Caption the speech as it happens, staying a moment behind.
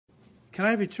Can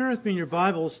I have you turn with me in your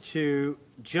Bibles to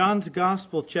John's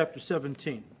Gospel, chapter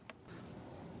 17?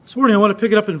 This morning I want to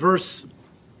pick it up in verse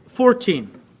 14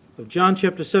 of John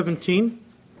chapter 17,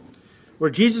 where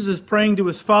Jesus is praying to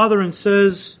his Father and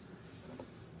says,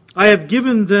 I have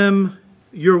given them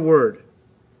your word,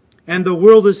 and the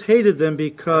world has hated them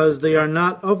because they are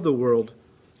not of the world,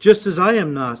 just as I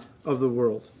am not of the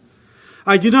world.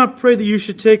 I do not pray that you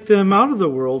should take them out of the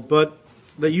world, but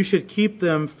that you should keep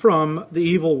them from the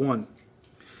evil one.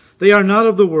 They are not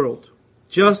of the world,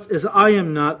 just as I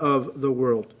am not of the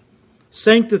world.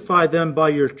 Sanctify them by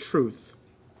your truth.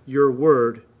 Your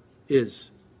word is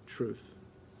truth.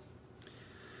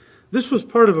 This was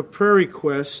part of a prayer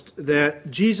request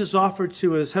that Jesus offered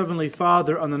to his heavenly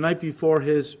Father on the night before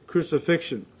his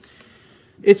crucifixion.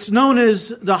 It's known as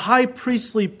the high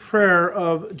priestly prayer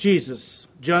of Jesus,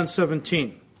 John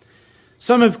 17.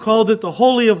 Some have called it the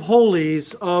Holy of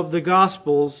Holies of the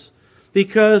Gospels,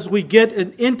 because we get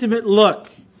an intimate look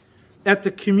at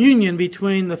the communion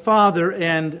between the Father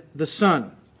and the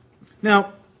Son.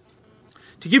 Now,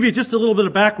 to give you just a little bit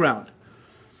of background,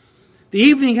 the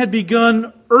evening had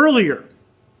begun earlier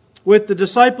with the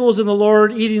disciples and the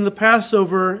Lord eating the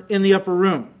Passover in the upper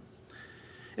room.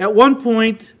 At one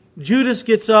point, Judas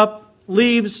gets up,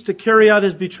 leaves to carry out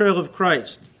his betrayal of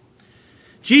Christ.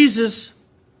 Jesus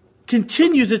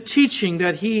continues a teaching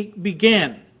that he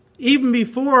began even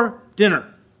before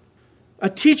dinner. A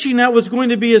teaching that was going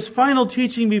to be his final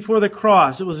teaching before the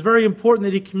cross. It was very important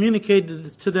that he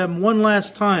communicated to them one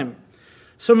last time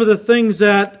some of the things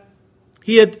that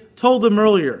he had told them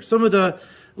earlier, some of the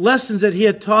lessons that he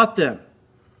had taught them,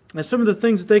 and some of the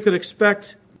things that they could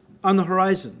expect on the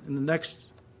horizon in the next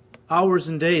hours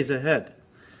and days ahead.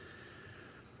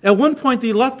 At one point,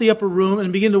 they left the upper room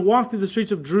and began to walk through the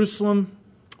streets of Jerusalem,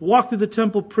 walk through the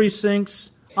temple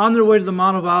precincts, on their way to the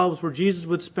Mount of Olives, where Jesus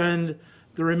would spend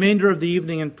the remainder of the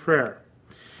evening in prayer.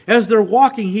 As they're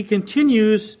walking, he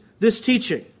continues this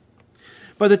teaching.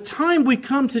 By the time we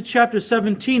come to chapter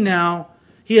 17 now,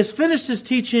 he has finished his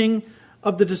teaching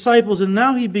of the disciples, and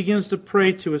now he begins to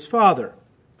pray to his Father.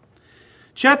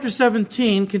 Chapter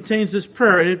 17 contains this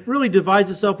prayer, and it really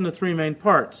divides itself into three main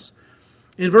parts.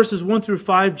 In verses 1 through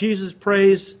 5, Jesus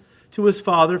prays to his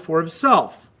Father for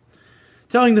himself,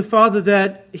 telling the Father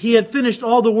that he had finished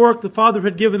all the work the Father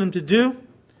had given him to do.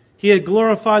 He had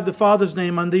glorified the Father's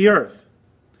name on the earth.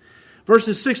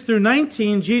 Verses 6 through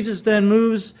 19, Jesus then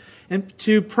moves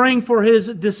to praying for his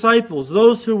disciples,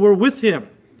 those who were with him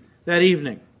that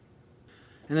evening.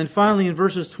 And then finally in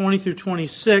verses 20 through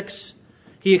 26,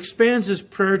 he expands his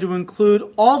prayer to include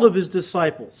all of his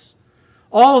disciples,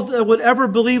 all that would ever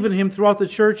believe in him throughout the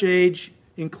church age,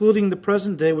 including the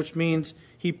present day, which means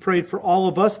he prayed for all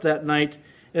of us that night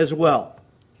as well.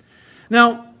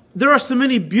 Now, there are so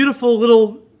many beautiful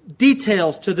little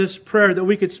details to this prayer that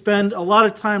we could spend a lot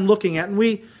of time looking at. And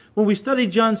when we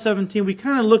studied John 17, we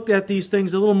kind of looked at these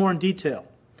things a little more in detail.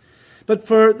 But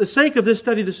for the sake of this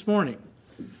study this morning,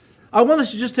 I want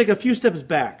us to just take a few steps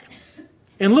back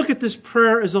and look at this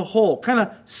prayer as a whole, kind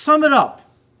of sum it up,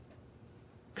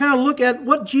 kind of look at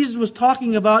what Jesus was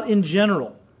talking about in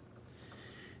general.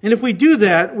 And if we do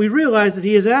that, we realize that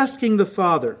he is asking the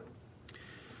Father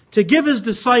to give his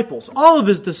disciples, all of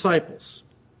his disciples,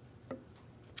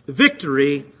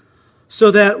 victory so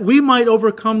that we might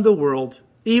overcome the world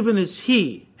even as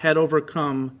he had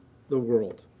overcome the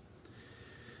world.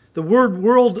 The word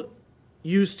world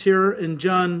used here in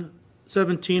John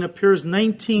 17 appears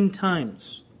 19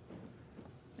 times.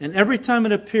 And every time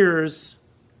it appears,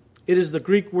 it is the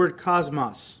Greek word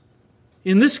cosmos.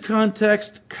 In this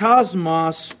context,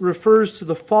 cosmos refers to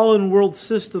the fallen world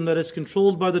system that is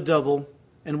controlled by the devil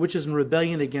and which is in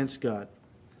rebellion against God.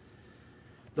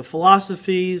 The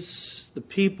philosophies, the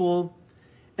people,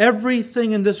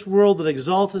 everything in this world that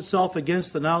exalts itself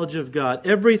against the knowledge of God,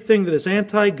 everything that is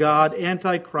anti-God,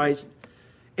 anti-Christ,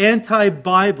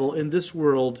 anti-Bible in this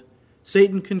world,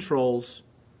 Satan controls.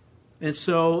 And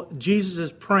so Jesus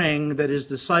is praying that his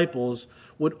disciples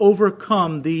would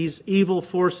overcome these evil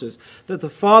forces, that the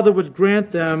Father would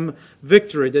grant them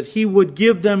victory, that he would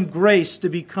give them grace to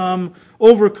become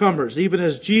overcomers, even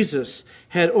as Jesus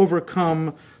had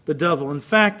overcome the devil. In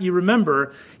fact, you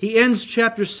remember, he ends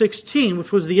chapter 16,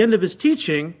 which was the end of his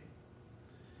teaching,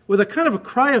 with a kind of a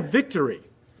cry of victory.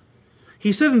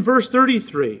 He said in verse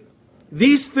 33,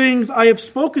 "These things I have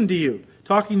spoken to you,"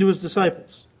 talking to his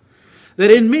disciples,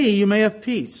 "that in me you may have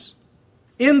peace.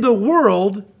 In the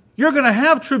world you're going to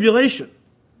have tribulation,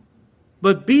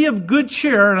 but be of good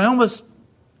cheer." And I almost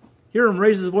hear him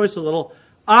raise his voice a little.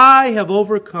 "I have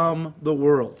overcome the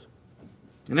world."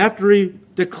 And after he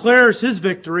declares his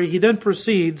victory, he then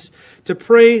proceeds to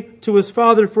pray to his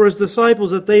Father for his disciples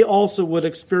that they also would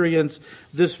experience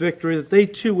this victory, that they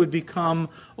too would become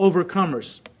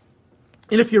overcomers.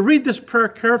 And if you read this prayer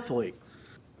carefully,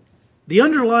 the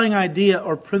underlying idea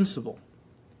or principle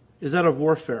is that of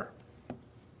warfare.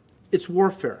 It's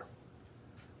warfare.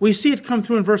 We see it come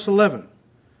through in verse 11,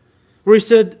 where he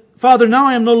said, Father, now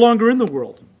I am no longer in the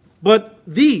world, but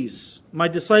these, my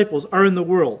disciples, are in the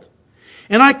world.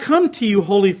 And I come to you,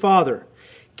 Holy Father.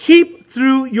 Keep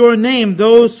through your name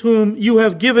those whom you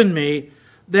have given me,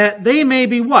 that they may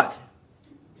be what?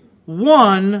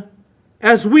 One,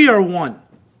 as we are one.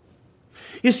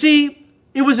 You see,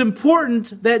 it was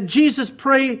important that Jesus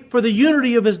pray for the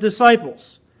unity of his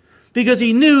disciples, because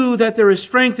he knew that there is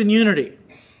strength in unity.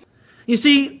 You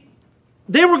see,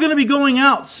 they were going to be going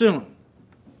out soon,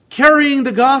 carrying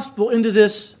the gospel into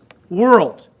this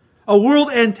world, a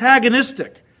world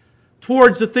antagonistic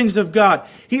towards the things of God.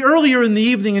 He earlier in the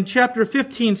evening in chapter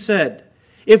 15 said,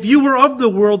 if you were of the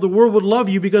world would love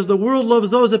you, because the world loves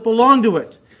those that belong to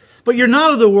it. But you're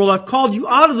not of the world. I've called you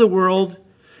out of the world,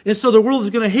 and so the world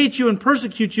is going to hate you and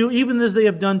persecute you, even as they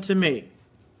have done to me.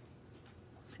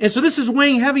 And so this is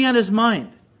weighing heavy on his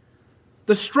mind.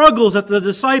 The struggles that the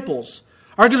disciples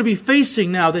are going to be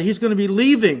facing now that he's going to be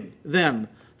leaving them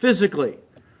physically.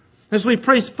 And so he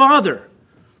prays, Father,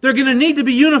 they're going to need to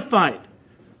be unified.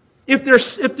 If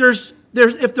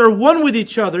they're one with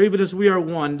each other, even as we are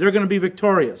one, they're going to be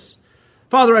victorious.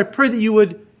 Father, I pray that you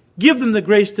would give them the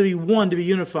grace to be one, to be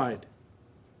unified.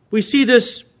 We see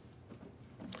this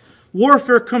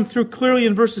warfare come through clearly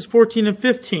in verses 14 and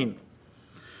 15,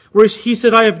 where he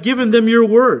said, I have given them your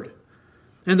word,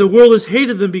 and the world has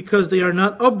hated them because they are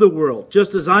not of the world,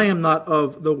 just as I am not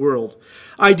of the world.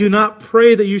 I do not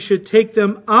pray that you should take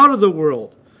them out of the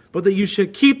world, but that you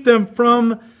should keep them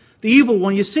from the evil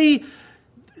one. You see,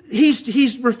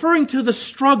 he's referring to the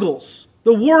struggles,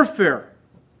 the warfare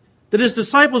that his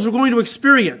disciples were going to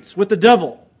experience with the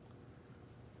devil.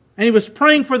 And he was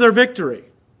praying for their victory.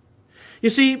 You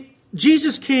see,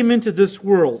 Jesus came into this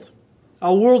world,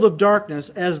 a world of darkness,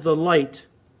 as the light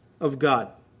of God.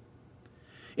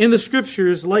 In the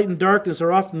Scriptures, light and darkness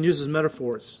are often used as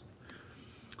metaphors.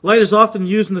 Light is often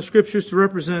used in the Scriptures to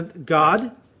represent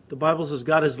God. The Bible says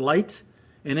God is light,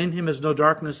 and in him is no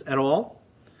darkness at all.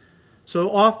 So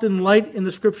often light in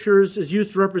the Scriptures is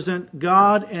used to represent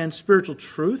God and spiritual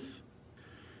truth.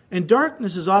 And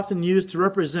darkness is often used to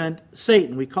represent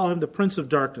Satan. We call him the Prince of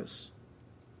Darkness.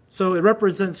 So it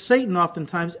represents Satan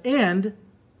oftentimes and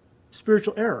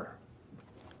spiritual error.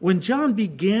 When John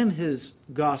began his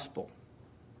gospel,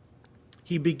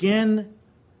 he began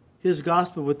his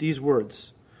gospel with these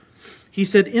words. He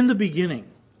said, in the beginning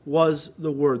was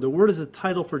the Word. The Word is a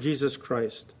title for Jesus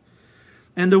Christ.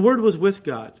 And the Word was with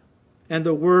God, and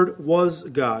the Word was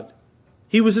God.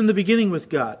 He was in the beginning with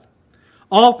God.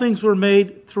 All things were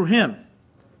made through him,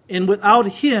 and without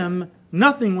him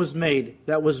nothing was made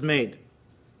that was made.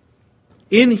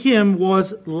 In him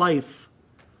was life,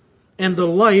 and the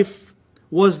life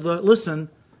was the, listen,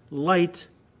 light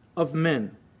of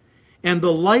men. And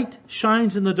the light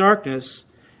shines in the darkness,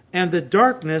 and the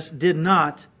darkness did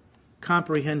not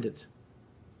comprehend it.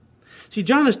 See,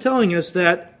 John is telling us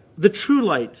that the true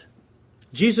light,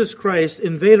 Jesus Christ,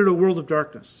 invaded a world of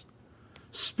darkness,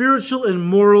 spiritual and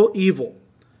moral evil,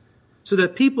 so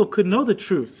that people could know the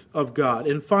truth of God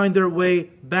and find their way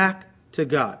back to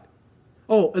God.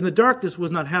 Oh, and the darkness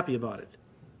was not happy about it.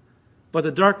 But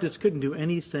the darkness couldn't do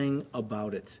anything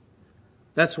about it.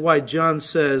 That's why John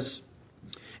says,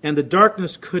 and the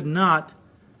darkness could not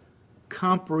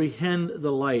comprehend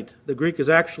the light. The Greek is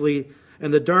actually,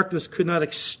 and the darkness could not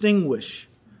extinguish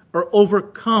or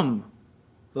overcome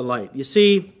the light. You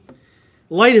see,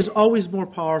 light is always more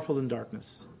powerful than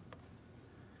darkness.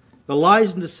 The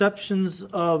lies and deceptions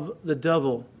of the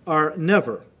devil are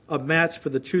never a match for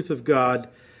the truth of God,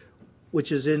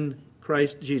 which is in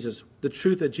Christ Jesus, the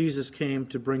truth that Jesus came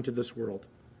to bring to this world.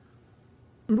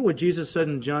 Remember what Jesus said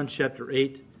in John chapter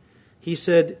 8? He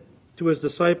said to his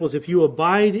disciples, if you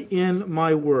abide in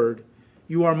my word,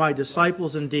 you are my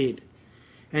disciples indeed.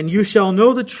 And you shall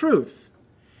know the truth,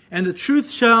 and the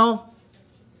truth shall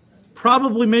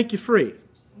probably make you free.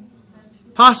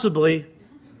 Possibly.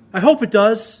 I hope it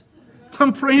does.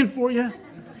 I'm praying for you.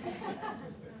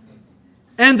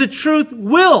 And the truth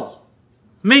will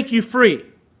make you free.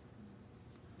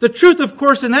 The truth, of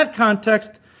course, in that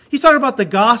context, he's talking about the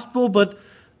gospel, but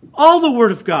all the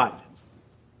Word of God.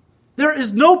 There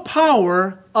is no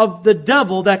power of the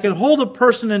devil that can hold a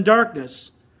person in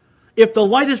darkness if the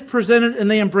light is presented and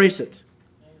they embrace it.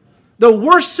 The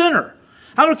worst sinner,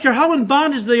 I don't care how in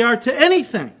bondage they are to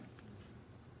anything,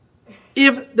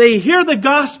 If they hear the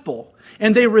gospel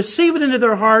and they receive it into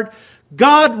their heart,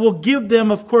 God will give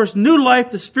them, of course, new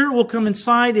life. The Spirit will come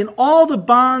inside, and all the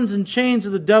bonds and chains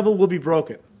of the devil will be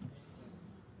broken.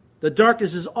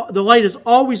 The light is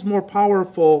always more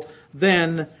powerful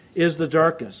than is the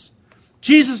darkness.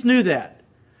 Jesus knew that.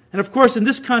 And of course, in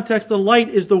this context, the light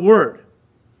is the Word.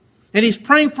 And He's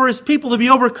praying for His people to be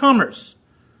overcomers.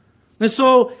 And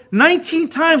so 19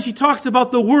 times He talks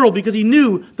about the world because He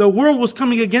knew the world was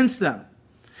coming against them.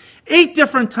 8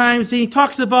 different times He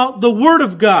talks about the Word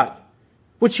of God,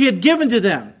 which He had given to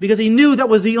them because He knew that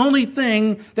was the only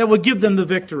thing that would give them the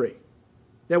victory,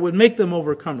 that would make them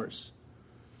overcomers.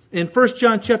 In 1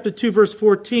 John chapter 2, verse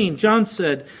 14, John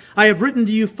said, I have written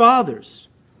to you, fathers,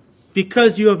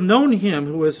 because you have known Him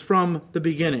who is from the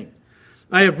beginning.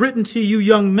 I have written to you,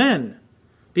 young men,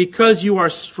 because you are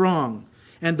strong,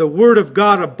 and the word of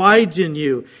God abides in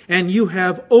you, and you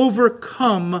have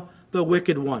overcome the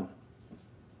wicked one.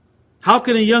 How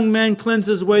can a young man cleanse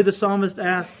his way, the psalmist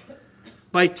asked?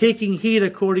 By taking heed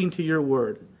according to your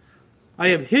word. I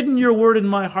have hidden your word in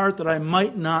my heart that I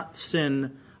might not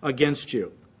sin against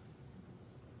you.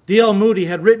 D.L. Moody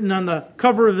had written on the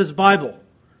cover of his Bible,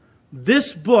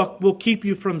 this book will keep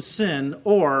you from sin,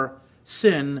 or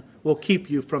sin will keep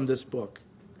you from this book.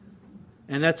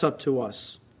 And that's up to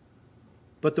us.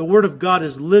 But the Word of God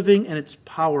is living and it's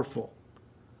powerful.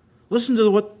 Listen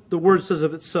to what the Word says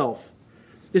of itself.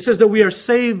 It says that we are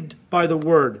saved by the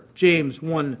Word, James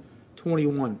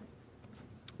 1:21.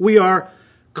 We are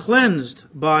cleansed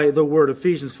by the Word,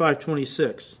 Ephesians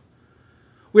 5:26.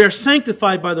 We are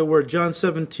sanctified by the Word, John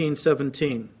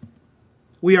 17:17.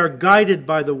 We are guided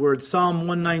by the Word, Psalm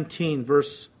 119,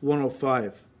 verse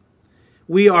 105.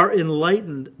 We are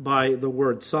enlightened by the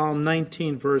Word, Psalm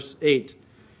 19, verse 8.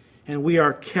 And we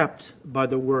are kept by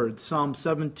the Word, Psalm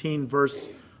 17, verse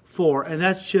 4. And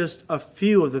that's just a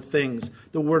few of the things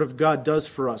the Word of God does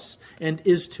for us and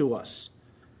is to us.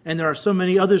 And there are so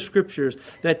many other scriptures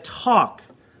that talk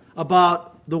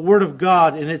about the Word of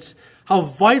God and it's how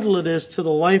vital it is to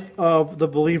the life of the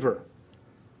believer.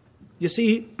 You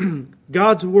see,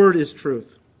 God's Word is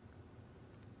truth.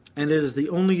 And it is the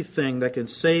only thing that can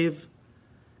save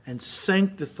and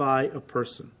sanctify a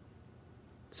person.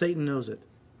 Satan knows it.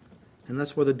 And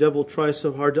that's why the devil tries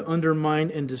so hard to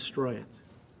undermine and destroy it.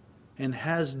 And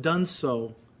has done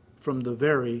so from the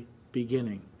very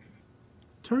beginning.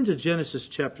 Turn to Genesis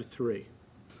chapter 3.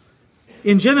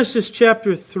 In Genesis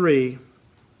chapter 3,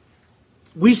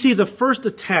 we see the first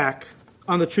attack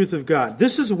on the truth of God.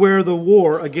 This is where the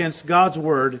war against God's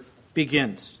Word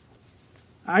begins.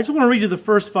 I just want to read you the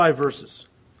first 5 verses.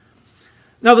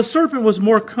 Now the serpent was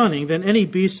more cunning than any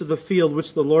beast of the field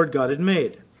which the Lord God had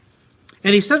made.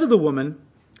 And he said to the woman,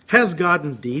 has God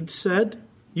indeed said,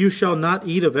 you shall not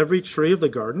eat of every tree of the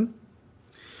garden?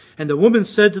 And the woman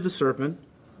said to the serpent,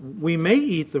 we may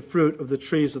eat the fruit of the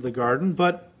trees of the garden,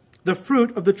 but the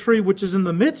fruit of the tree which is in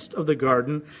the midst of the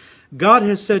garden, God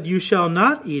has said, you shall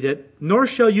not eat it, nor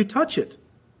shall you touch it,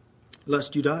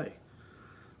 lest you die.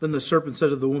 Then the serpent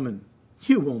said to the woman,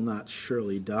 you will not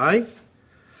surely die.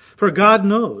 For God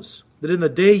knows that in the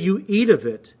day you eat of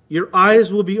it, your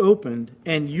eyes will be opened,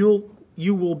 and you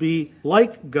will be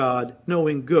like God,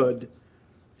 knowing good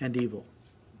and evil.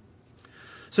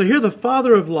 So here the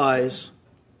father of lies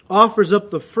offers up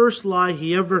the first lie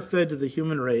he ever fed to the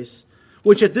human race,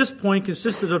 which at this point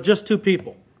consisted of just 2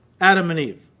 people, Adam and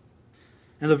Eve.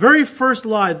 And the very first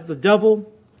lie that the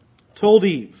devil told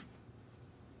Eve,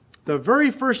 the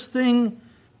very first thing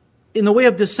in the way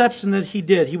of deception that he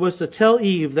did, he was to tell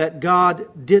Eve that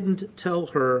God didn't tell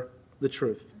her the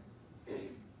truth.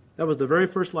 That was the very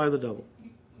first lie of the devil.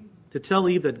 To tell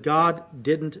Eve that God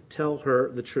didn't tell her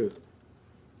the truth.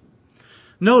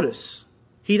 Notice,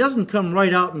 he doesn't come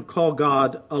right out and call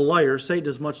God a liar. Satan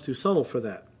is much too subtle for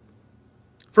that.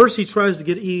 First, he tries to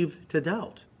get Eve to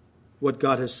doubt what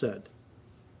God has said.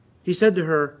 He said to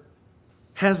her,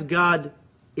 has God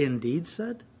indeed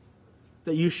said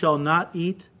that you shall not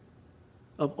eat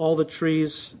of all the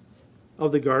trees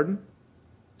of the garden?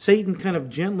 Satan kind of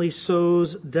gently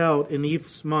sows doubt in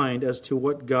Eve's mind as to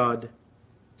what God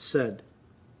said.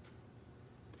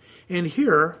 And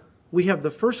here we have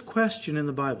the first question in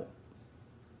the Bible,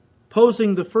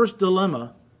 posing the first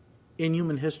dilemma in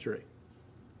human history.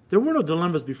 There were no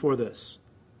dilemmas before this.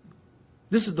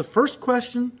 This is the first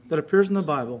question that appears in the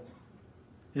Bible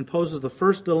and poses the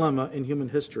first dilemma in human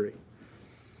history.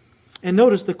 And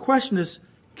notice the question is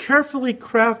carefully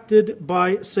crafted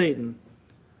by Satan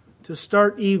to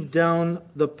start Eve down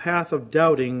the path of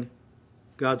doubting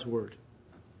God's Word.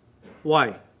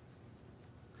 Why?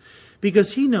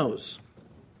 Because he knows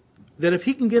that if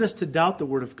he can get us to doubt the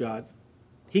Word of God,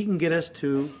 he can get us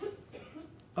to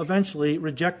eventually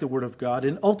reject the Word of God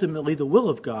and ultimately the will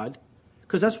of God,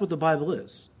 because that's what the Bible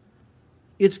is.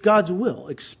 It's God's will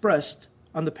expressed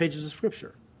on the pages of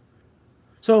Scripture.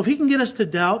 So if he can get us to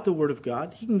doubt the Word of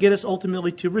God, he can get us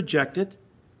ultimately to reject it,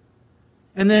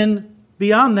 and then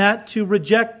beyond that, to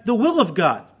reject the will of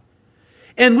God.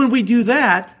 And when we do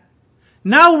that,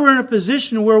 now we're in a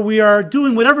position where we are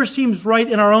doing whatever seems right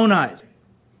in our own eyes.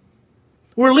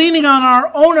 We're leaning on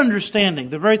our own understanding,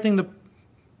 the very thing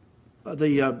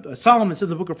Solomon said in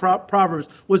the book of Proverbs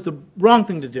was the wrong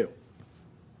thing to do.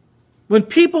 When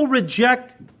people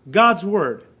reject God's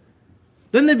Word,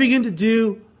 then they begin to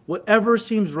do whatever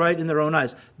seems right in their own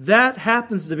eyes. That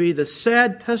happens to be the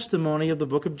sad testimony of the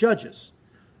book of Judges,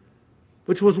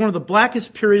 which was one of the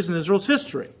blackest periods in Israel's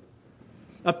history.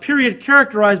 A period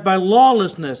characterized by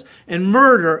lawlessness and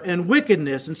murder and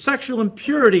wickedness and sexual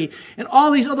impurity and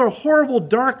all these other horrible,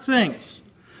 dark things.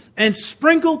 And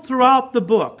sprinkled throughout the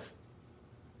book,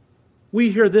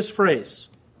 we hear this phrase: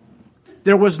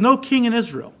 there was no king in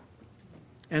Israel,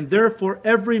 and therefore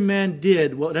every man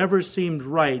did whatever seemed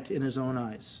right in his own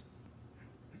eyes.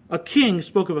 A king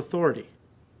spoke of authority.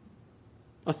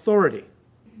 Authority.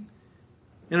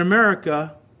 In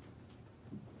America,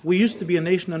 we used to be a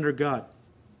nation under God.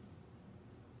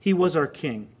 He was our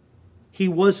king. He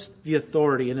was the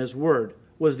authority, and his word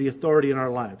was the authority in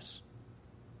our lives.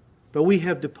 But we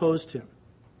have deposed him.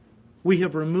 We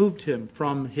have removed him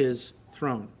from his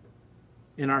throne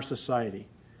in our society.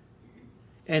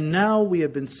 And now we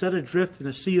have been set adrift in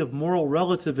a sea of moral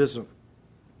relativism,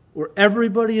 where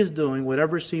everybody is doing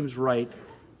whatever seems right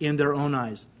in their own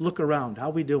eyes. Look around. How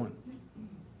are we doing?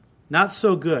 Not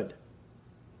so good.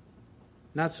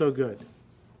 Not so good.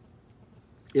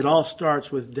 It all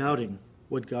starts with doubting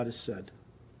what God has said.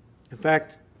 In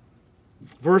fact,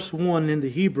 verse 1 in the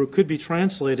Hebrew could be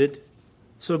translated,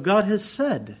 so God has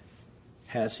said,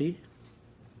 has he?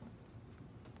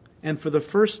 And for the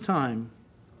first time,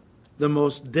 the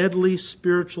most deadly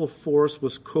spiritual force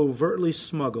was covertly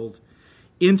smuggled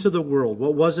into the world.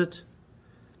 What was it?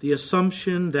 The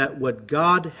assumption that what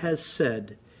God has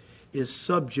said is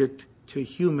subject to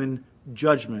human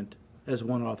judgment, as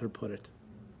one author put it.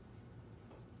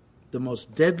 The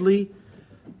most deadly,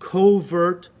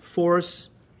 covert force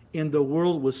in the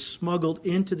world was smuggled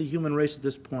into the human race at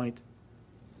this point.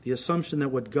 The assumption that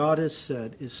what God has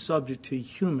said is subject to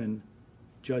human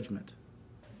judgment.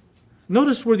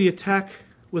 Notice where the attack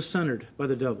was centered by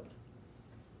the devil.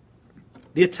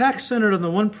 The attack centered on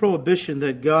the one prohibition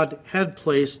that God had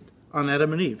placed on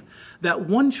Adam and Eve. That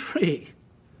one tree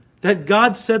that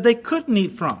God said they couldn't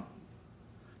eat from.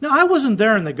 Now, I wasn't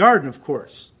there in the garden, of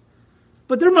course.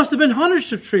 But there must have been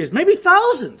hundreds of trees, maybe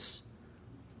thousands.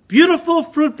 Beautiful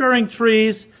fruit-bearing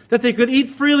trees that they could eat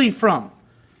freely from.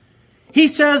 He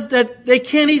says that they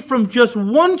can't eat from just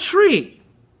one tree.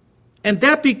 And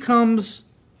that becomes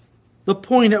the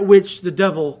point at which the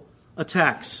devil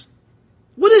attacks.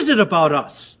 What is it about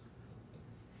us?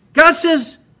 God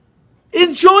says,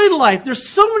 enjoy life. There's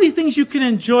so many things you can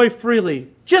enjoy freely.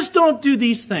 Just don't do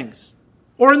these things.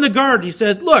 Or in the garden, he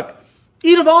said, look,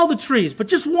 eat of all the trees, but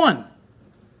just one.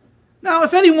 Now,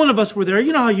 if any one of us were there,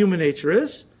 you know how human nature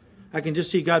is. I can just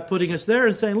see God putting us there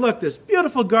and saying, look, this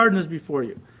beautiful garden is before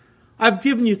you. I've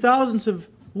given you thousands of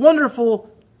wonderful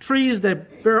trees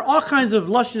that bear all kinds of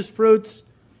luscious fruits.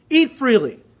 Eat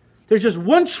freely. There's just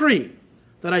one tree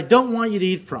that I don't want you to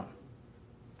eat from.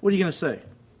 What are you going to say?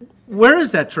 Where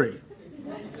is that tree?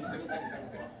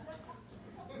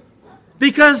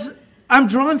 Because I'm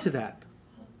drawn to that.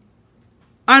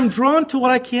 I'm drawn to what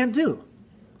I can't do.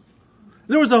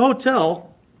 There was a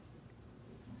hotel,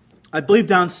 I believe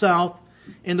down south,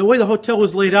 and the way the hotel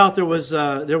was laid out, it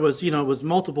was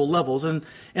multiple levels, and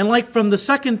like from the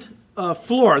second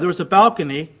floor, there was a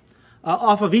balcony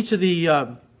off of each of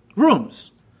the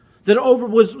rooms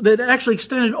that actually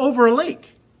extended over a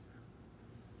lake.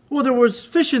 Well, there was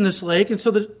fish in this lake, and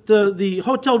so the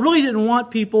hotel really didn't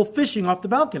want people fishing off the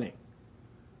balcony.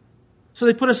 So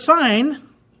they put a sign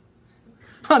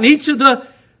on each of the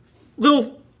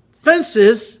little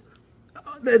fences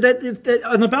that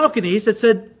on the balconies that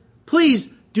said, please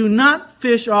do not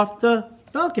fish off the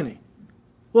balcony.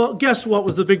 Well, guess what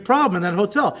was the big problem in that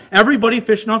hotel? Everybody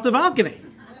fishing off the balcony.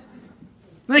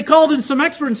 And they called in some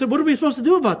expert and said, what are we supposed to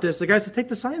do about this? The guy said, take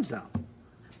the signs down.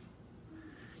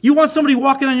 You want somebody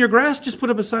walking on your grass? Just put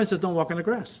up a sign that says, don't walk on the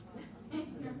grass.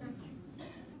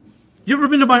 You ever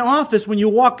been to my office? When you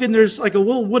walk in, there's like a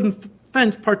little wooden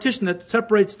fence partition that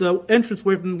separates the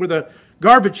entranceway from where the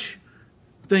garbage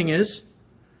thing is.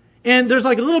 And there's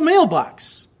like a little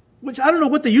mailbox, which I don't know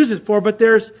what they use it for, but they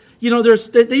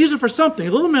use it for something.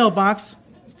 A little mailbox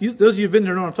Those of you who've been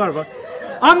there know what I'm talking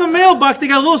about. On the mailbox, they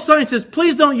got a little sign that says,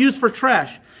 please don't use for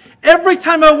trash. Every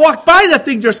time I walk by that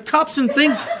thing, there's cups and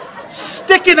things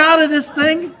sticking out of this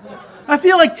thing. I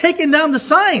feel like taking down the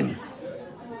sign.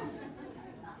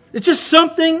 It's just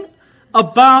something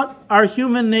about our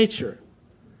human nature.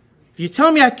 If you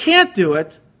tell me I can't do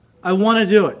it, I want to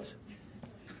do it.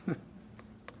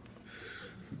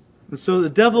 And so the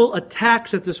devil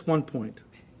attacks at this one point.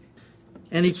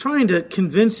 And he's trying to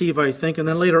convince Eve, I think, and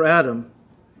then later Adam,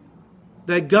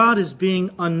 that God is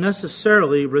being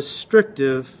unnecessarily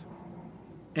restrictive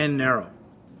and narrow.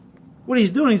 What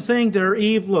he's doing is saying to her,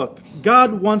 Eve, look,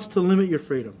 God wants to limit your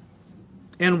freedom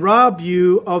and rob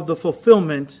you of the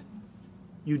fulfillment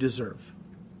you deserve.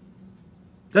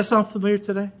 That sound familiar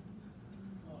today?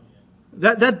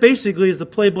 That basically is the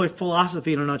Playboy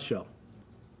philosophy in a nutshell.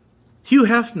 Hugh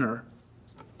Hefner,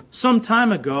 some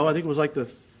time ago, I think it was like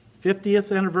the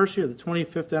 50th anniversary or the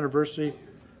 25th anniversary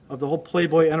of the whole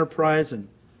Playboy enterprise, and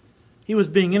he was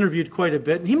being interviewed quite a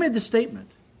bit, and he made this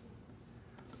statement.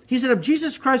 He said, if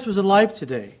Jesus Christ was alive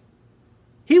today,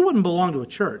 he wouldn't belong to a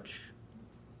church,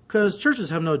 because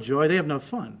churches have no joy, they have no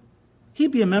fun.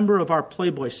 He'd be a member of our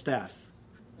Playboy staff.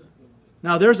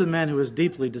 Now, there's a man who is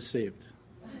deeply deceived,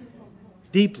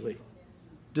 deeply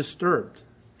disturbed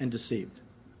and deceived.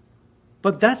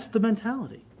 But that's the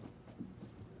mentality.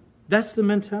 That's the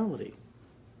mentality.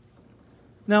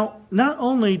 Now, not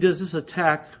only does this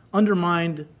attack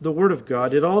undermine the Word of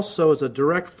God, it also is a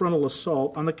direct frontal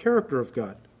assault on the character of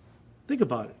God. Think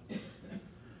about it.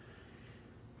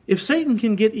 If Satan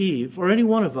can get Eve, or any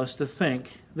one of us, to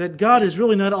think that God is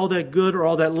really not all that good or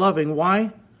all that loving,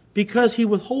 why? Because he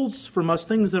withholds from us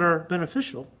things that are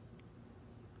beneficial.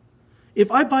 If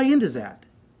I buy into that,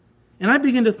 and I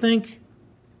begin to think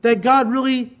that God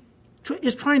really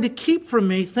is trying to keep from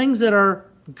me things that are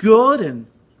good and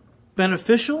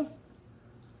beneficial,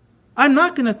 I'm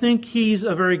not going to think he's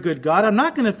a very good God. I'm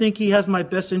not going to think he has my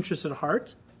best interests at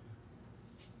heart.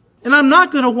 And I'm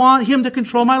not going to want him to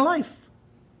control my life.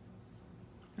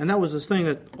 And that was the thing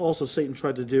that also Satan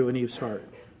tried to do in Eve's heart.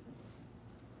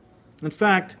 In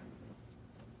fact,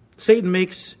 Satan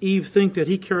makes Eve think that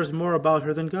he cares more about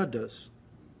her than God does.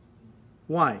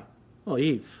 Why? Well,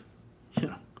 Eve,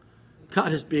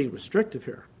 God is being restrictive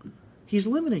here. He's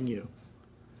limiting you.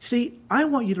 See, I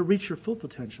want you to reach your full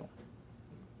potential.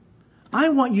 I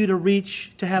want you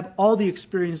to have all the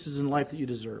experiences in life that you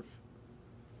deserve.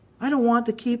 I don't want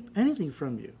to keep anything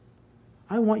from you.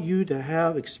 I want you to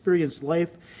have experienced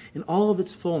life in all of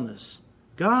its fullness.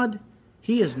 God,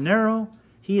 he is narrow.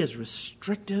 He is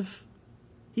restrictive.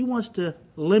 He wants to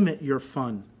limit your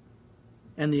fun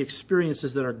and the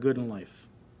experiences that are good in life.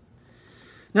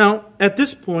 Now, at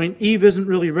this point, Eve isn't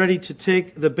really ready to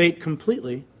take the bait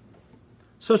completely.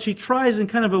 So she tries in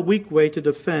kind of a weak way to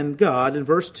defend God. In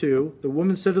verse 2, the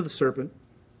woman said to the serpent,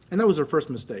 and that was her first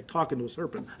mistake, talking to a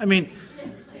serpent. I mean,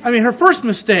 her first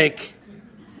mistake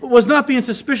was not being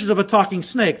suspicious of a talking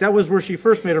snake. That was where she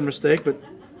first made her mistake.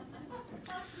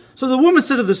 So the woman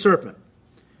said to the serpent,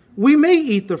 we may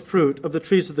eat the fruit of the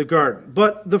trees of the garden,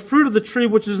 but the fruit of the tree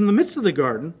which is in the midst of the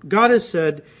garden, God has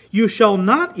said, you shall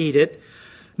not eat it,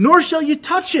 nor shall you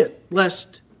touch it,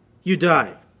 lest you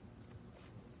die.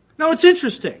 Now it's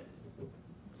interesting.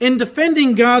 In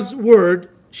defending God's word,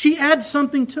 she adds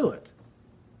something to it.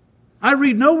 I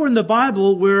read nowhere in the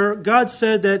Bible where God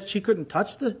said that she couldn't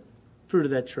touch the fruit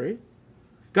of that tree.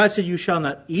 God said, you shall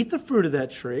not eat the fruit of that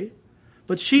tree.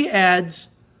 But she adds,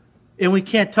 and we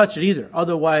can't touch it either.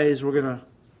 Otherwise, we're going to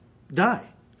die.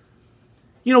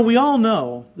 We all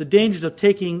know the dangers of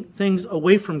taking things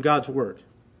away from God's word.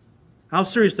 How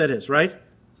serious that is, right?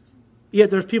 Yet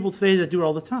there's people today that do it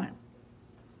all the time.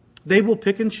 They will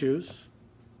pick and choose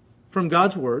from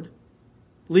God's word,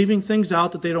 leaving things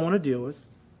out that they don't want to deal with.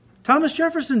 Thomas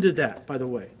Jefferson did that, by the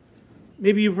way.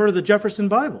 Maybe you've heard of the Jefferson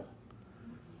Bible.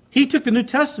 He took the New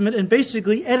Testament and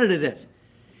basically edited it.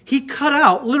 He cut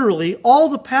out, literally, all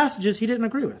the passages he didn't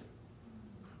agree with.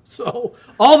 So,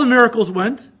 all the miracles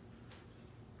went.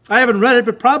 I haven't read it,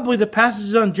 but probably the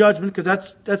passages on judgment,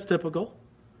 because that's typical.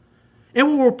 And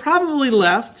what we're probably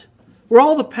left were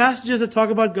all the passages that talk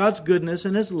about God's goodness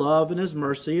and his love and his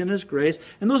mercy and his grace.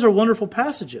 And those are wonderful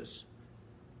passages.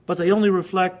 But they only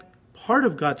reflect part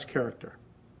of God's character.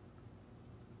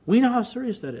 We know how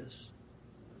serious that is.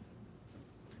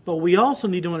 But we also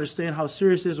need to understand how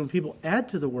serious it is when people add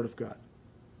to the Word of God.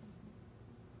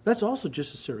 That's also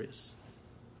just as serious.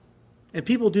 And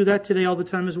people do that today all the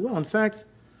time as well. In fact,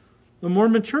 the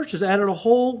Mormon Church has added a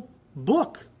whole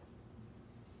book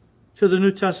to the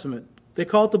New Testament. They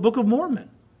call it the Book of Mormon.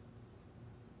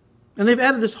 And they've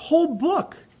added this whole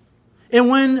book. And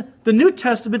when the New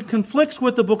Testament conflicts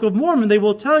with the Book of Mormon, they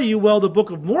will tell you, well, the Book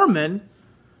of Mormon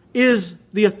is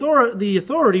the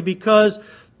authority because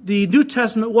the New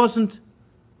Testament wasn't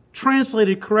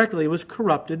translated correctly. It was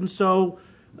corrupted. And so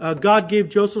God gave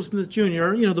Joseph Smith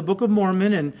Jr., the Book of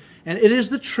Mormon, and it is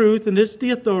the truth, and it's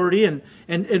the authority, and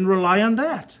rely on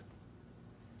that.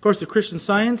 Of course, the Christian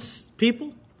Science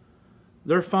people,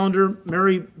 their founder,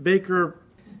 Mary Baker,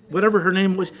 whatever her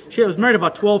name was, she was married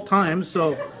about 12 times,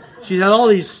 so she had all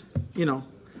these,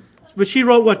 But she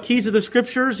wrote, what, Keys to the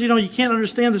Scriptures? You can't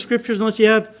understand the Scriptures unless you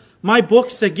have my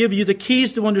books that give you the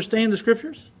keys to understand the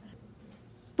Scriptures.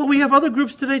 But we have other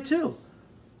groups today, too.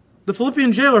 The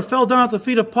Philippian jailer fell down at the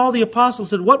feet of Paul the Apostle and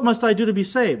said, what must I do to be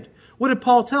saved? What did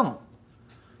Paul tell him?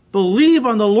 Believe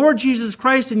on the Lord Jesus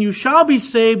Christ and you shall be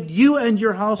saved, you and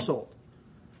your household.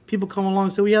 People come along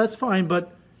and say, well, yeah, that's fine, but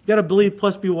you got to believe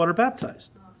plus be water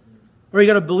baptized. Or you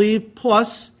got to believe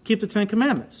plus keep the Ten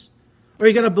Commandments. Or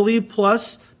you got to believe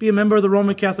plus be a member of the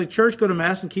Roman Catholic Church, go to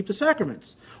Mass, and keep the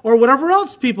sacraments. Or whatever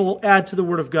else people add to the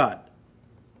Word of God.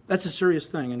 That's a serious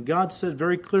thing. And God said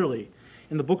very clearly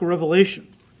in the book of Revelation,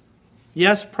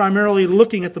 yes, primarily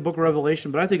looking at the book of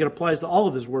Revelation, but I think it applies to all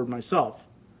of His Word myself.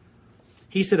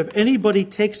 He said, if anybody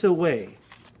takes away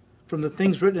from the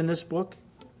things written in this book,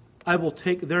 I will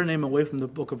take their name away from the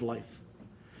book of life.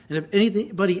 And if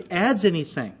anybody adds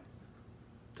anything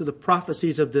to the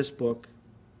prophecies of this book,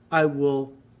 I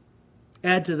will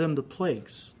add to them the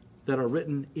plagues that are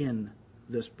written in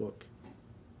this book.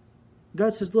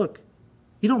 God says, look,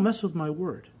 you don't mess with my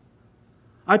word.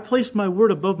 I placed my word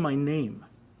above my name.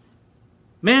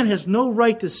 Man has no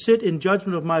right to sit in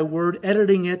judgment of my word,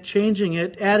 editing it, changing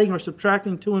it, adding or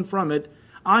subtracting to and from it.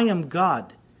 I am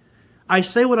God. I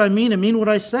say what I mean and mean what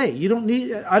I say. I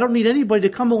don't need anybody to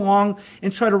come along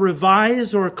and try to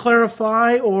revise or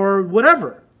clarify or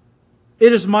whatever.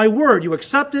 It is my word. You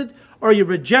accept it or you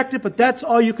reject it, but that's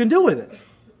all you can do with it.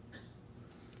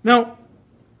 Now,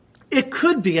 it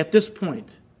could be at this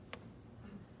point,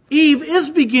 Eve is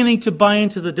beginning to buy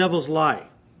into the devil's lie.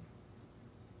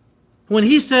 When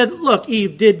he said, look,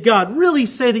 Eve, did God really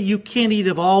say that you can't eat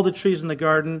of all the trees in the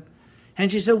garden?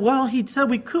 And she said, well, He said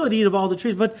we could eat of all the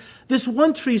trees, but this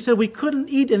one tree said we couldn't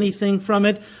eat anything from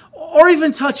it or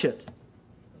even touch it,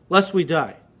 lest we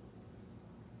die.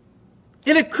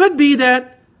 And it could be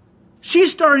that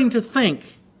she's starting to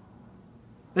think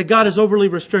that God is overly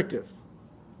restrictive.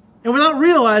 And without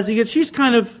realizing it, she's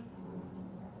kind of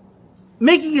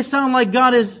making it sound like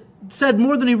God has said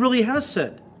more than He really has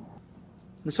said.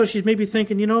 And so she's maybe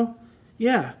thinking,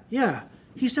 yeah,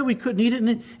 He said we couldn't eat it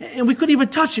and we couldn't even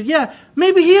touch it. Yeah,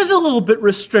 maybe He is a little bit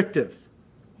restrictive.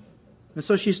 And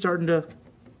so she's starting to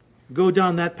go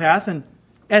down that path. And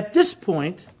at this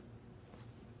point,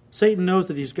 Satan knows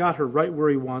that he's got her right where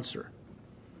he wants her.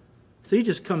 So he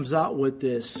just comes out with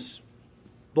this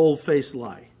bold-faced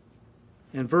lie.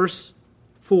 In verse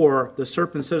 4, the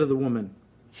serpent said to the woman,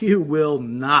 you will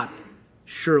not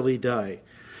surely die.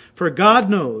 For God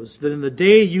knows that in the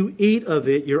day you eat of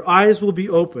it, your eyes will be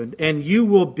opened, and you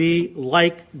will be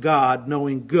like God,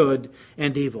 knowing good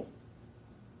and evil.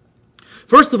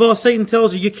 First of all, Satan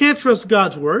tells you can't trust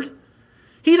God's word.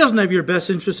 He doesn't have your best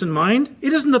interest in mind.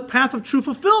 It isn't the path of true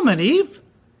fulfillment, Eve.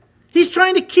 He's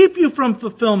trying to keep you from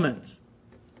fulfillment.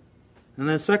 And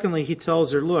then secondly, he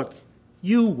tells her, look,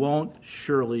 you won't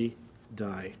surely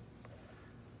die.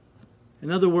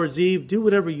 In other words, Eve, do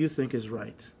whatever you think is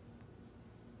right.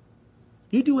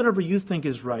 You do whatever you think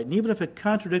is right. And even if it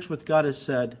contradicts what God has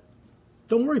said,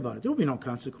 don't worry about it. There will be no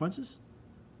consequences.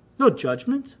 No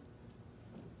judgment.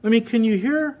 I mean, can you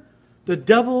hear the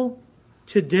devil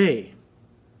today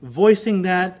voicing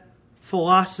that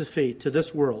philosophy to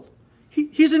this world?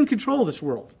 He's in control of this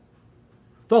world.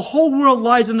 The whole world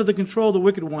lies under the control of the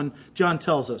wicked one, John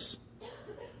tells us.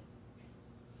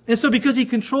 And so because he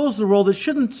controls the world, it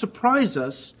shouldn't surprise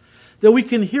us that we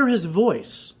can hear his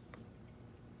voice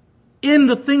in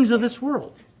the things of this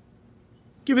world.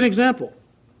 I'll give you an example.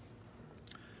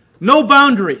 No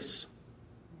boundaries.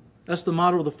 That's the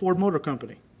motto of the Ford Motor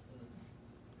Company.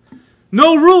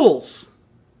 No rules.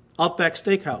 Outback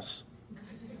Steakhouse.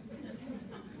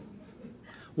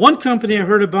 One company I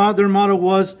heard about, their motto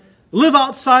was, live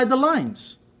outside the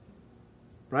lines.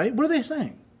 Right? What are they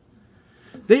saying?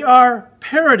 They are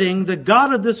parroting the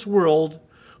God of this world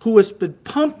who has been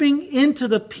pumping into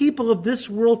the people of this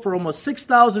world for almost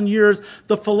 6,000 years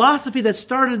the philosophy that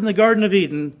started in the Garden of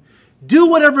Eden. Do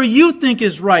whatever you think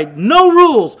is right. No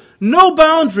rules, no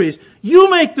boundaries. You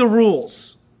make the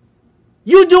rules.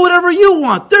 You do whatever you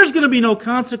want. There's going to be no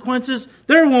consequences.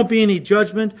 There won't be any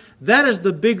judgment. That is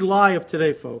the big lie of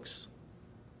today, folks.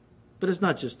 But it's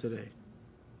not just today.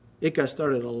 It got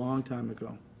started a long time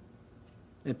ago.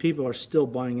 And people are still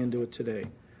buying into it today.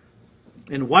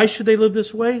 And why should they live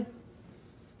this way?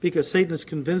 Because Satan has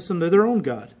convinced them they're their own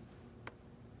God.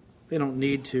 They don't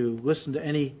need to listen to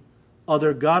any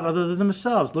other God other than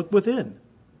themselves. Look within.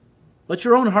 Let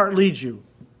your own heart lead you.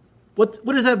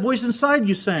 What is that voice inside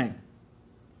you saying?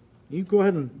 You go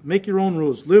ahead and make your own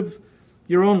rules. Live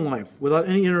your own life without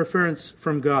any interference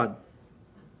from God.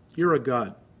 You're a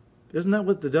God. Isn't that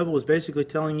what the devil was basically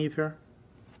telling Eve here?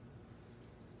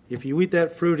 If you eat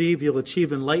that fruit, Eve, you'll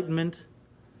achieve enlightenment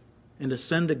and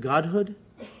ascend to godhood.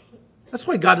 That's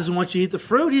why God doesn't want you to eat the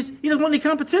fruit. He doesn't want any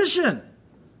competition.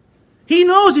 He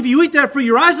knows if you eat that fruit,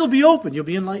 your eyes will be open. You'll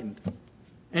be enlightened.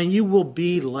 And you will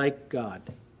be like God.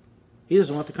 He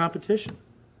doesn't want the competition.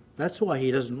 That's why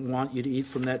he doesn't want you to eat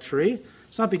from that tree.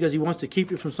 It's not because he wants to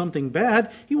keep you from something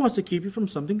bad. He wants to keep you from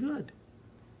something good.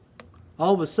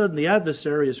 All of a sudden, the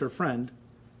adversary is her friend.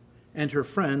 And her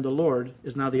friend, the Lord,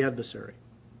 is now the adversary.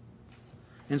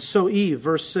 And so Eve,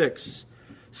 verse 6,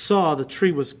 saw the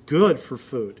tree was good for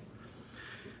food,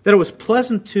 that it was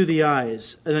pleasant to the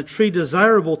eyes, and a tree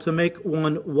desirable to make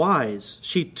one wise.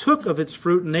 She took of its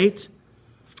fruit and ate.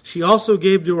 She also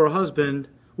gave to her husband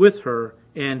with her,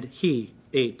 and he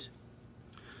ate.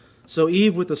 So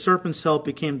Eve, with the serpent's help,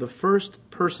 became the first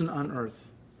person on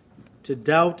earth to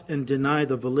doubt and deny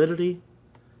the validity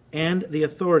and the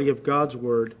authority of God's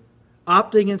word,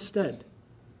 opting instead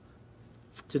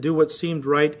to do what seemed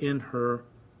right in her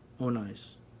own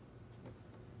eyes.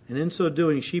 And in so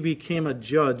doing, she became a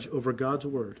judge over God's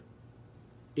word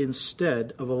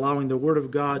instead of allowing the word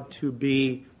of God to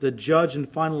be the judge and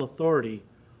final authority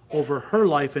over her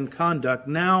life and conduct.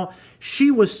 Now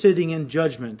she was sitting in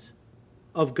judgment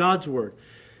of God's word.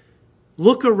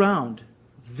 Look around.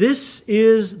 This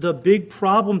is the big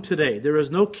problem today. There is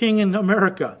no king in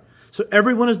America. So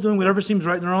everyone is doing whatever seems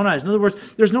right in their own eyes. In other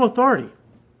words, there's no authority.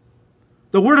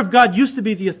 The word of God used to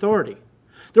be the authority.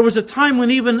 There was a time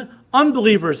when even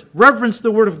unbelievers reverenced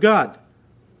the word of God.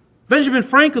 Benjamin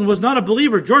Franklin was not a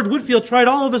believer. George Whitefield tried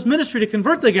all of his ministry to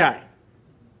convert the guy.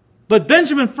 But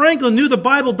Benjamin Franklin knew the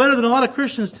Bible better than a lot of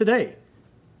Christians today.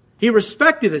 He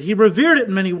respected it. He revered it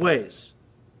in many ways.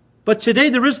 But today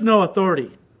there is no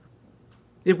authority.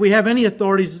 If we have any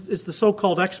authorities, it's the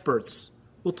so-called experts.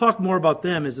 We'll talk more about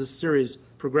them as this series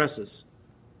progresses.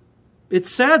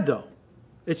 It's sad, though.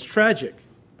 It's tragic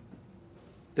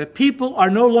that people are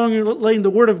no longer letting the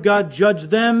Word of God judge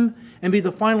them and be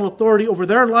the final authority over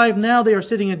their life. Now they are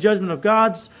sitting in judgment of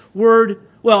God's Word.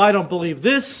 Well, I don't believe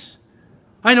this.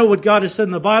 I know what God has said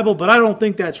in the Bible, but I don't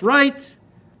think that's right.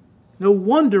 No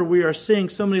wonder we are seeing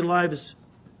so many lives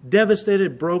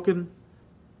devastated, broken,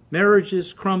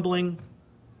 marriages crumbling,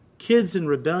 kids in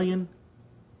rebellion.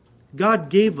 God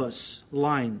gave us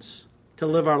lines to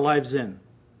live our lives in,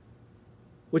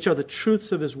 which are the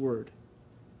truths of His Word,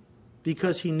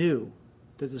 because He knew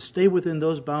that to stay within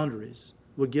those boundaries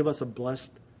would give us a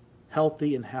blessed,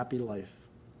 healthy, and happy life.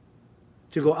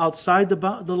 To go outside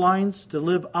the lines, to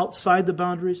live outside the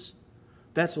boundaries,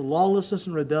 that's lawlessness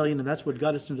and rebellion, and that's what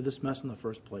got us into this mess in the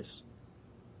first place.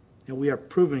 And we are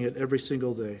proving it every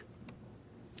single day.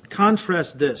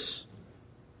 Contrast this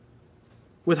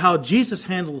with how Jesus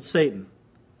handled Satan.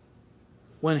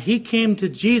 When he came to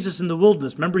Jesus in the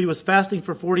wilderness, remember he was fasting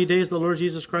for 40 days, the Lord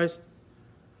Jesus Christ?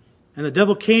 And the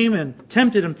devil came and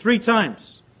tempted him 3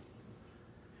 times.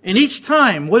 And each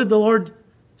time, what did the Lord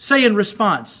say in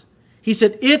response? He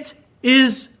said, "It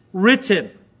is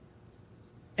written."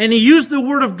 And he used the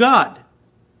word of God.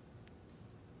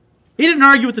 He didn't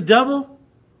argue with the devil.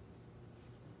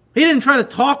 He didn't try to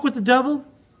talk with the devil.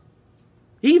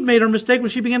 Eve made her mistake when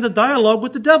she began to dialogue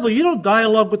with the devil. You don't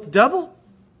dialogue with the devil.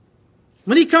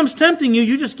 When he comes tempting you,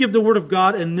 you just give the word of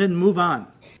God and then move on.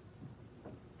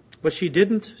 But she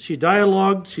didn't. She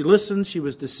dialogued. She listened. She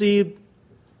was deceived.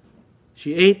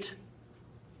 She ate.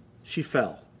 She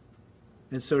fell.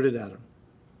 And so did Adam.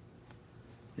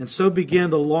 And so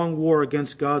began the long war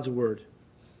against God's word.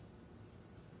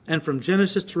 And from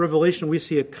Genesis to Revelation, we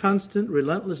see a constant,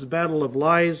 relentless battle of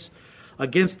lies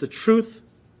against the truth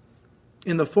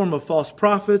in the form of false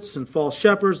prophets and false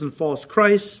shepherds and false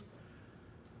Christs.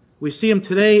 We see them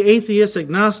today, atheists,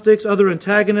 agnostics, other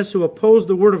antagonists who oppose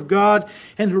the word of God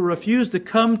and who refuse to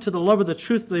come to the love of the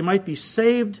truth that they might be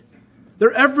saved.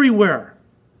 They're everywhere.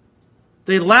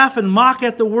 They laugh and mock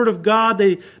at the word of God.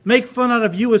 They make fun out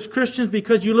of you as Christians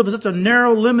because you live such a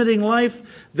narrow, limiting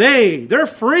life. They're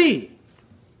free.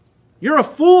 You're a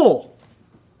fool,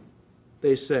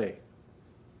 they say.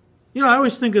 You know, I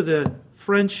always think of the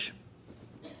French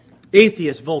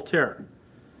atheist Voltaire.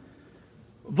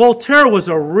 Voltaire was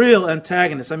a real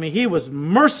antagonist. I mean, he was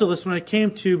merciless when it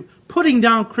came to putting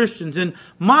down Christians and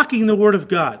mocking the Word of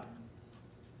God.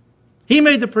 He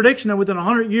made the prediction that within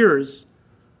 100 years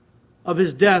of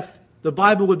his death, the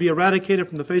Bible would be eradicated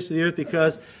from the face of the earth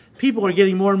because people are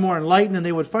getting more and more enlightened, and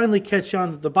they would finally catch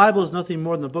on that the Bible is nothing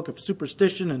more than a book of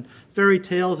superstition and fairy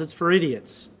tales. It's for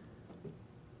idiots.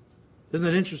 Isn't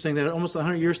it interesting that almost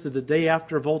 100 years to the day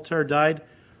after Voltaire died,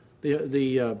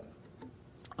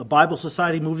 a Bible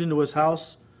Society moved into his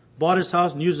house, bought his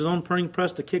house, and used his own printing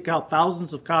press to kick out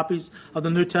thousands of copies of the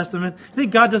New Testament? I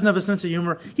think God doesn't have a sense of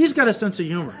humor. He's got a sense of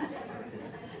humor.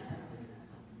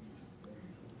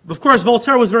 Of course,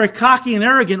 Voltaire was very cocky and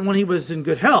arrogant when he was in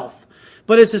good health.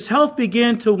 But as his health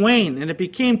began to wane and it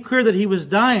became clear that he was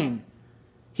dying,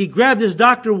 he grabbed his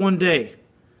doctor one day.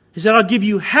 He said, "I'll give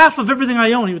you half of everything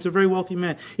I own." He was a very wealthy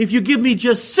man. "If you give me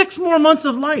just 6 more months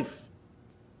of life."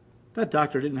 That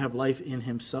doctor didn't have life in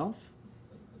himself.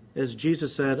 As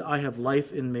Jesus said, "I have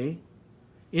life in me."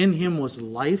 In him was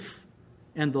life,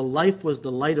 and the life was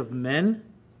the light of men.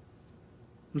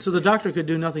 And so the doctor could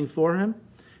do nothing for him.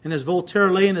 And as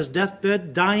Voltaire lay in his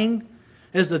deathbed, dying,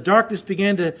 as the darkness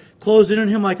began to close in on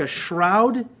him like a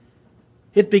shroud,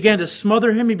 it began to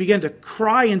smother him. He began to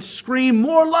cry and scream,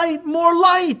 "More light, more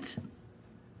light!"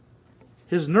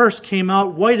 His nurse came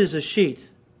out white as a sheet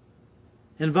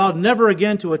and vowed never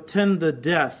again to attend the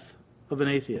death of an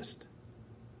atheist.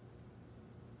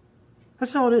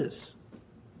 That's how it is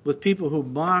with people who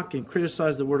mock and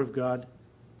criticize the Word of God.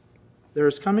 There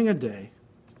is coming a day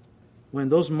when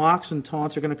those mocks and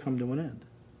taunts are going to come to an end,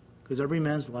 because every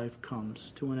man's life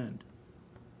comes to an end.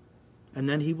 And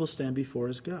then he will stand before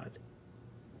his God.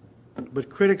 But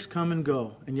critics come and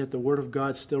go, and yet the Word of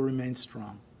God still remains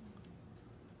strong.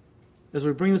 As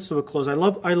we bring this to a close, I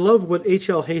love what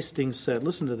H.L. Hastings said.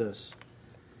 Listen to this.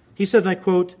 He said, and I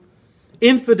quote,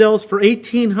 "Infidels for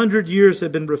 1,800 years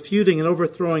have been refuting and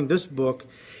overthrowing this book,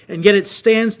 and yet it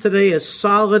stands today as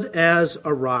solid as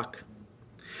a rock.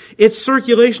 Its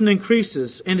circulation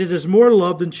increases, and it is more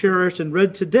loved and cherished and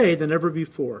read today than ever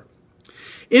before.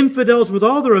 Infidels, with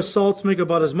all their assaults, make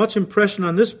about as much impression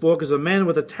on this book as a man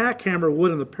with a tack hammer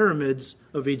would on the pyramids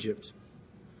of Egypt.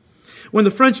 When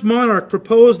the French monarch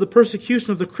proposed the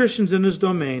persecution of the Christians in his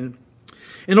domain,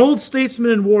 an old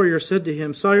statesman and warrior said to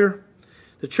him, 'Sire,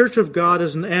 the Church of God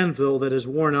is an anvil that has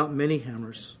worn out many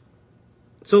hammers.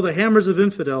 So the hammers of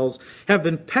infidels have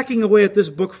been pecking away at this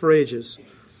book for ages,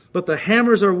 but the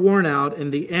hammers are worn out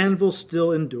and the anvil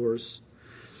still endures.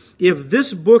 If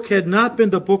this book had not been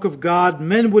the book of God,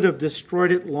 men would have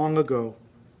destroyed it long ago.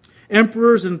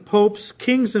 Emperors and popes,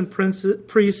 kings and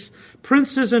priests,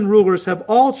 princes and rulers have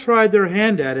all tried their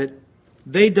hand at it.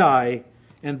 They die,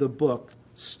 and the book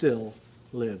still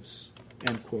lives."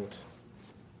 End quote.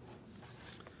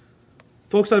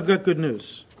 Folks, I've got good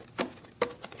news.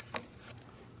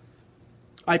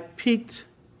 I peeked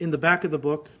in the back of the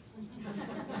book.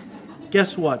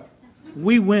 Guess what?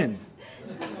 We win.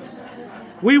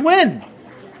 We win.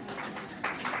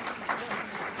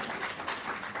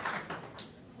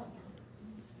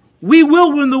 We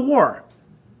will win the war.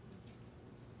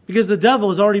 Because the devil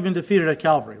has already been defeated at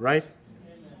Calvary, right?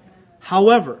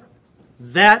 However,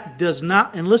 that does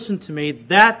not, and listen to me,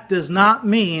 that does not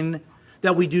mean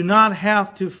that we do not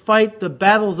have to fight the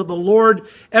battles of the Lord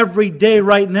every day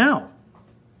right now.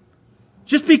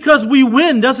 Just because we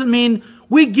win doesn't mean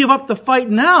we give up the fight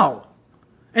now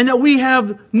and that we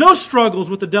have no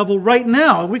struggles with the devil right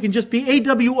now. We can just be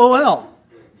AWOL.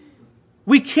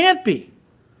 We can't be.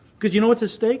 Because you know what's at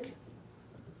stake?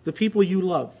 The people you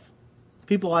love, the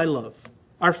people I love,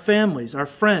 our families, our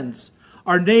friends,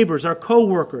 our neighbors, our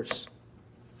co-workers.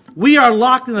 We are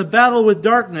locked in a battle with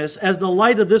darkness as the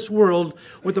light of this world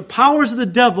with the powers of the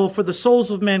devil for the souls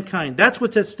of mankind. That's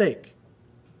what's at stake.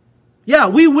 Yeah,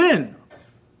 we win.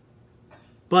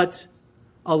 But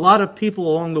a lot of people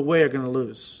along the way are going to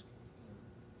lose.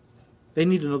 They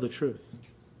need to know the truth.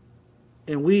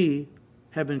 And we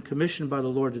have been commissioned by the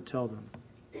Lord to tell them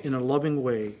in a loving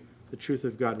way the truth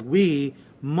of God. We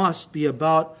must be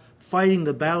about fighting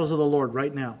the battles of the Lord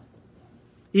right now.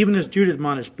 Even as Jude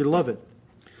admonished, "Beloved,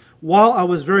 while I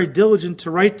was very diligent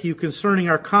to write to you concerning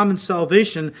our common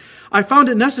salvation, I found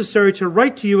it necessary to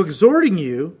write to you exhorting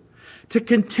you to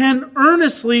contend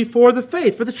earnestly for the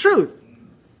faith," for the truth.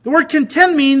 The word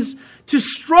contend means to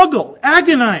struggle,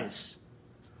 agonize,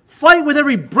 fight with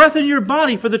every breath in your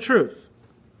body for the truth,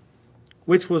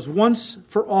 which was once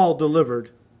for all delivered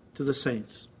to the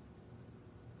saints.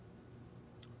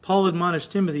 Paul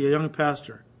admonished Timothy, a young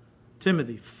pastor,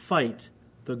 "Timothy, fight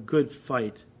the good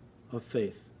fight of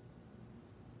faith."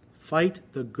 Fight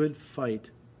the good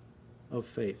fight of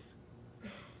faith.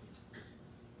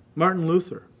 Martin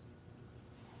Luther,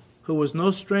 who was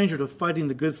no stranger to fighting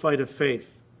the good fight of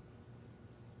faith,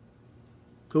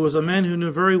 who was a man who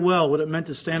knew very well what it meant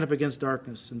to stand up against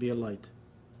darkness and be a light.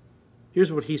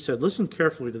 Here's what he said. Listen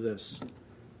carefully to this.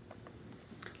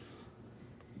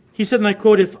 He said, and I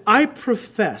quote, "If I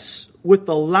profess with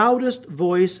the loudest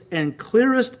voice and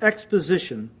clearest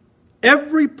exposition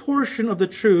every portion of the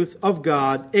truth of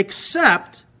God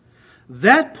except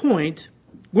that point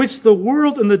which the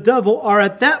world and the devil are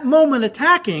at that moment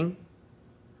attacking,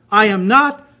 I am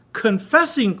not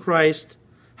confessing Christ,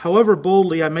 however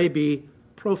boldly I may be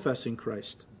professing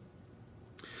Christ.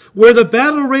 Where the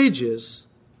battle rages,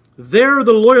 there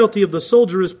the loyalty of the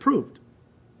soldier is proved.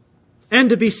 And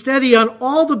to be steady on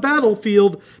all the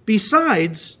battlefield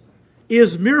besides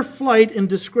is mere flight and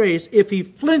disgrace if he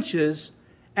flinches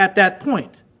at that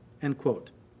point." End quote.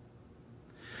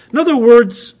 In other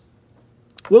words,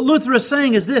 what Luther is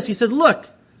saying is this. He said, look,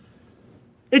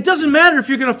 it doesn't matter if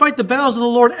you're going to fight the battles of the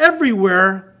Lord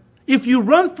everywhere. If you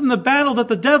run from the battle that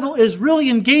the devil is really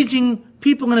engaging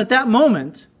people in at that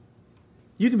moment,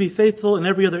 you can be faithful in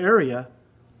every other area,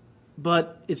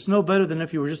 but it's no better than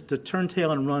if you were just to turn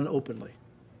tail and run openly.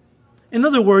 In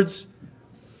other words,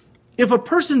 if a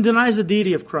person denies the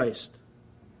deity of Christ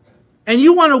and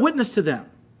you want to witness to them,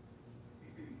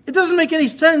 it doesn't make any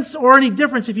sense or any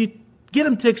difference if you get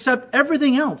them to accept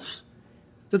everything else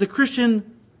that the Christian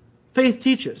faith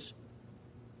teaches.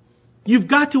 You've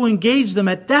got to engage them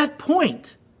at that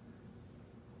point.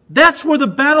 That's where the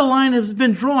battle line has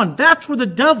been drawn. That's where the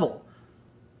devil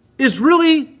is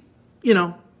really,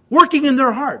 working in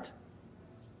their heart.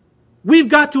 We've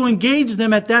got to engage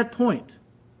them at that point.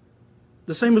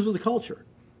 The same as with the culture.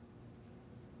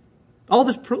 All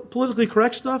this politically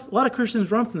correct stuff, a lot of Christians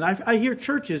run from it. I hear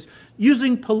churches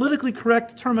using politically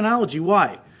correct terminology.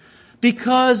 Why?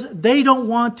 Because they don't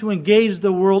want to engage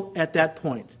the world at that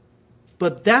point.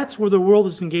 But that's where the world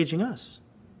is engaging us.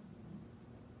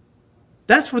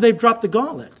 That's where they've dropped the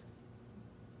gauntlet.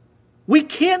 We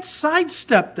can't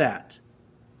sidestep that.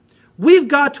 We've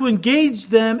got to engage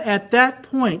them at that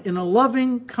point in a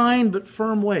loving, kind, but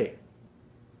firm way.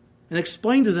 And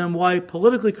explain to them why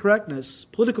political correctness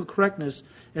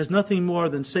is nothing more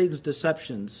than Satan's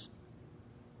deceptions.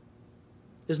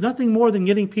 Is nothing more than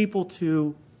getting people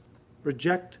to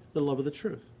reject the love of the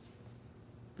truth,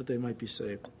 that they might be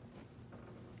saved.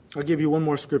 I'll give you one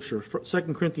more scripture, 2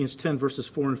 Corinthians 10, verses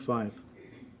 4 and 5.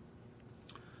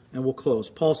 And we'll close.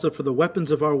 Paul said, "For the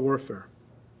weapons of our warfare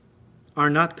are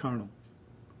not carnal,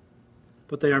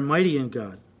 but they are mighty in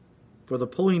God for the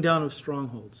pulling down of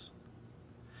strongholds,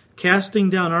 casting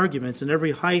down arguments and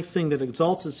every high thing that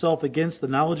exalts itself against the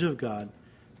knowledge of God,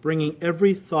 bringing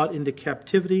every thought into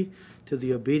captivity to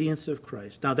the obedience of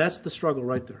Christ." Now that's the struggle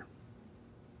right there.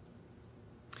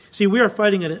 See, we are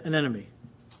fighting an enemy.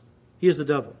 He is the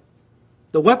devil.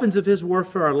 The weapons of his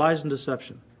warfare are lies and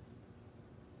deception.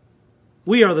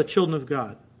 We are the children of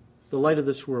God, the light of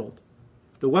this world.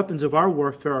 The weapons of our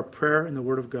warfare are prayer and the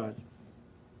Word of God.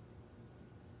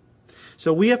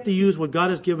 So we have to use what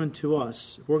God has given to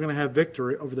us if we're going to have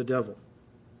victory over the devil.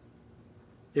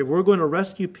 If we're going to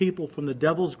rescue people from the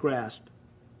devil's grasp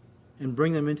and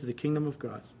bring them into the kingdom of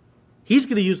God, he's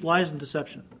going to use lies and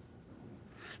deception.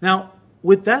 Now,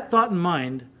 with that thought in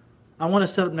mind, I want to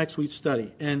set up next week's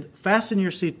study. And fasten your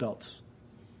seatbelts,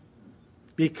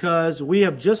 because we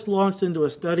have just launched into a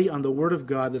study on the Word of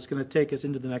God that's going to take us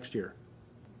into the next year.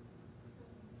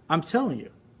 I'm telling you,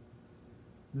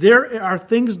 there are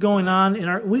things going on in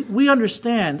our... We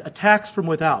understand attacks from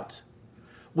without.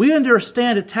 We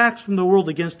understand attacks from the world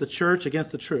against the church,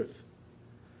 against the truth.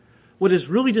 What is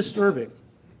really disturbing,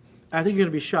 I think you're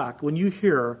going to be shocked, when you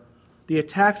hear the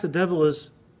attacks the devil is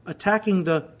attacking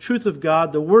the truth of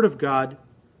God, the Word of God,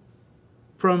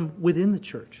 from within the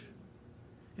church.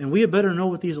 And we had better know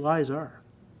what these lies are,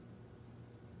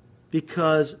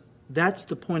 because that's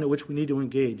the point at which we need to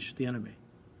engage the enemy.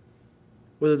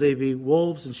 Whether they be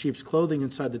wolves in sheep's clothing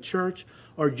inside the church,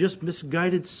 or just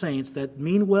misguided saints that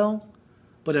mean well,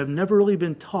 but have never really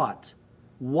been taught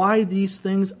why these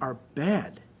things are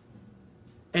bad.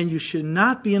 And you should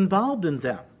not be involved in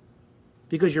them,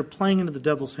 because you're playing into the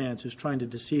devil's hands, who's trying to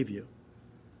deceive you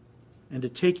and to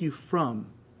take you from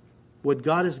what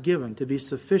God has given to be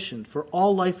sufficient for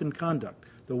all life and conduct,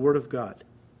 the Word of God.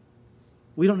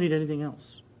 We don't need anything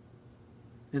else.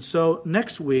 And so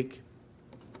next week,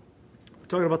 we're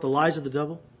talking about the lies of the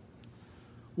devil.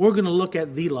 We're going to look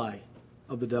at the lie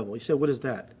of the devil. You say, what is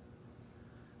that?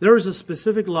 There is a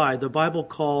specific lie the Bible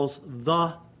calls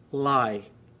the lie.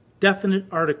 Definite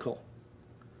article.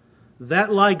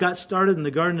 That lie got started in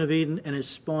the Garden of Eden and has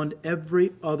spawned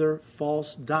every other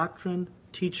false doctrine,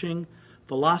 teaching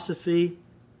philosophy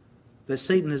that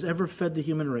Satan has ever fed the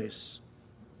human race.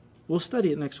 We'll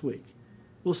study it next week.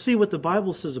 We'll see what the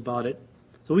Bible says about it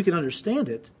so we can understand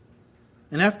it.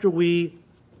 And after we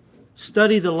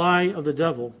study the lie of the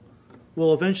devil,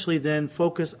 we'll eventually then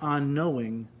focus on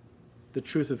knowing the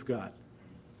truth of God.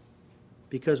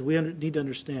 Because we need to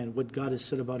understand what God has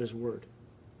said about His Word.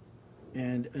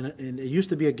 And it used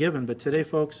to be a given, but today,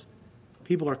 folks,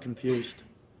 people are confused.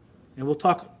 And we'll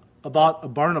talk about a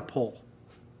Barna poll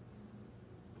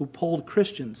who polled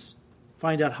Christians,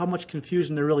 find out how much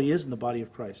confusion there really is in the body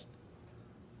of Christ.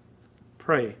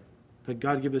 Pray that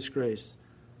God give us grace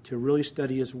to really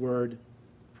study His Word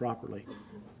properly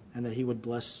and that He would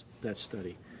bless that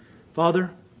study. Father,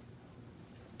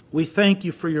 we thank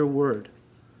You for Your Word.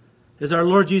 As our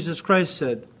Lord Jesus Christ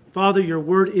said, Father, Your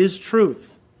Word is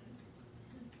truth.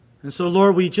 And so,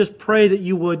 Lord, we just pray that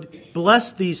You would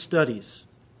bless these studies.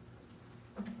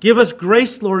 Give us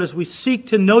grace, Lord, as we seek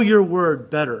to know Your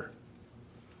Word better.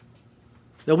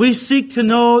 That we seek to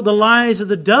know the lies of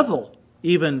the devil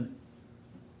even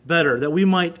better, that we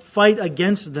might fight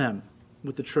against them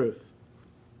with the truth.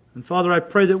 And Father, I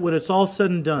pray that when it's all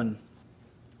said and done,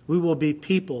 we will be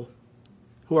people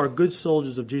who are good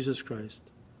soldiers of Jesus Christ,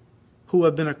 who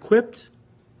have been equipped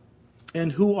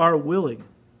and who are willing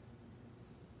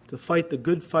to fight the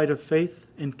good fight of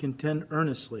faith and contend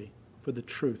earnestly for the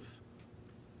truth.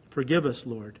 Forgive us,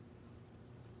 Lord,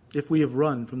 if we have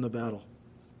run from the battle.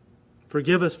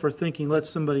 Forgive us for thinking, let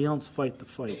somebody else fight the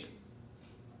fight.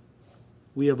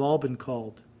 We have all been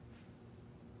called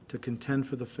to contend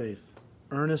for the faith,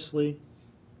 earnestly,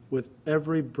 with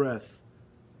every breath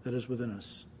that is within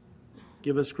us.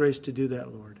 Give us grace to do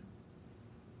that, Lord.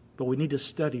 But we need to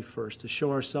study first to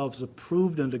show ourselves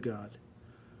approved unto God.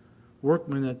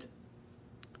 Workmen that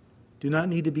do not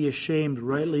need to be ashamed,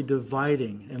 rightly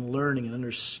dividing and learning and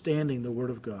understanding the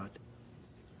Word of God.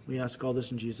 We ask all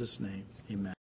this in Jesus' name. Amen.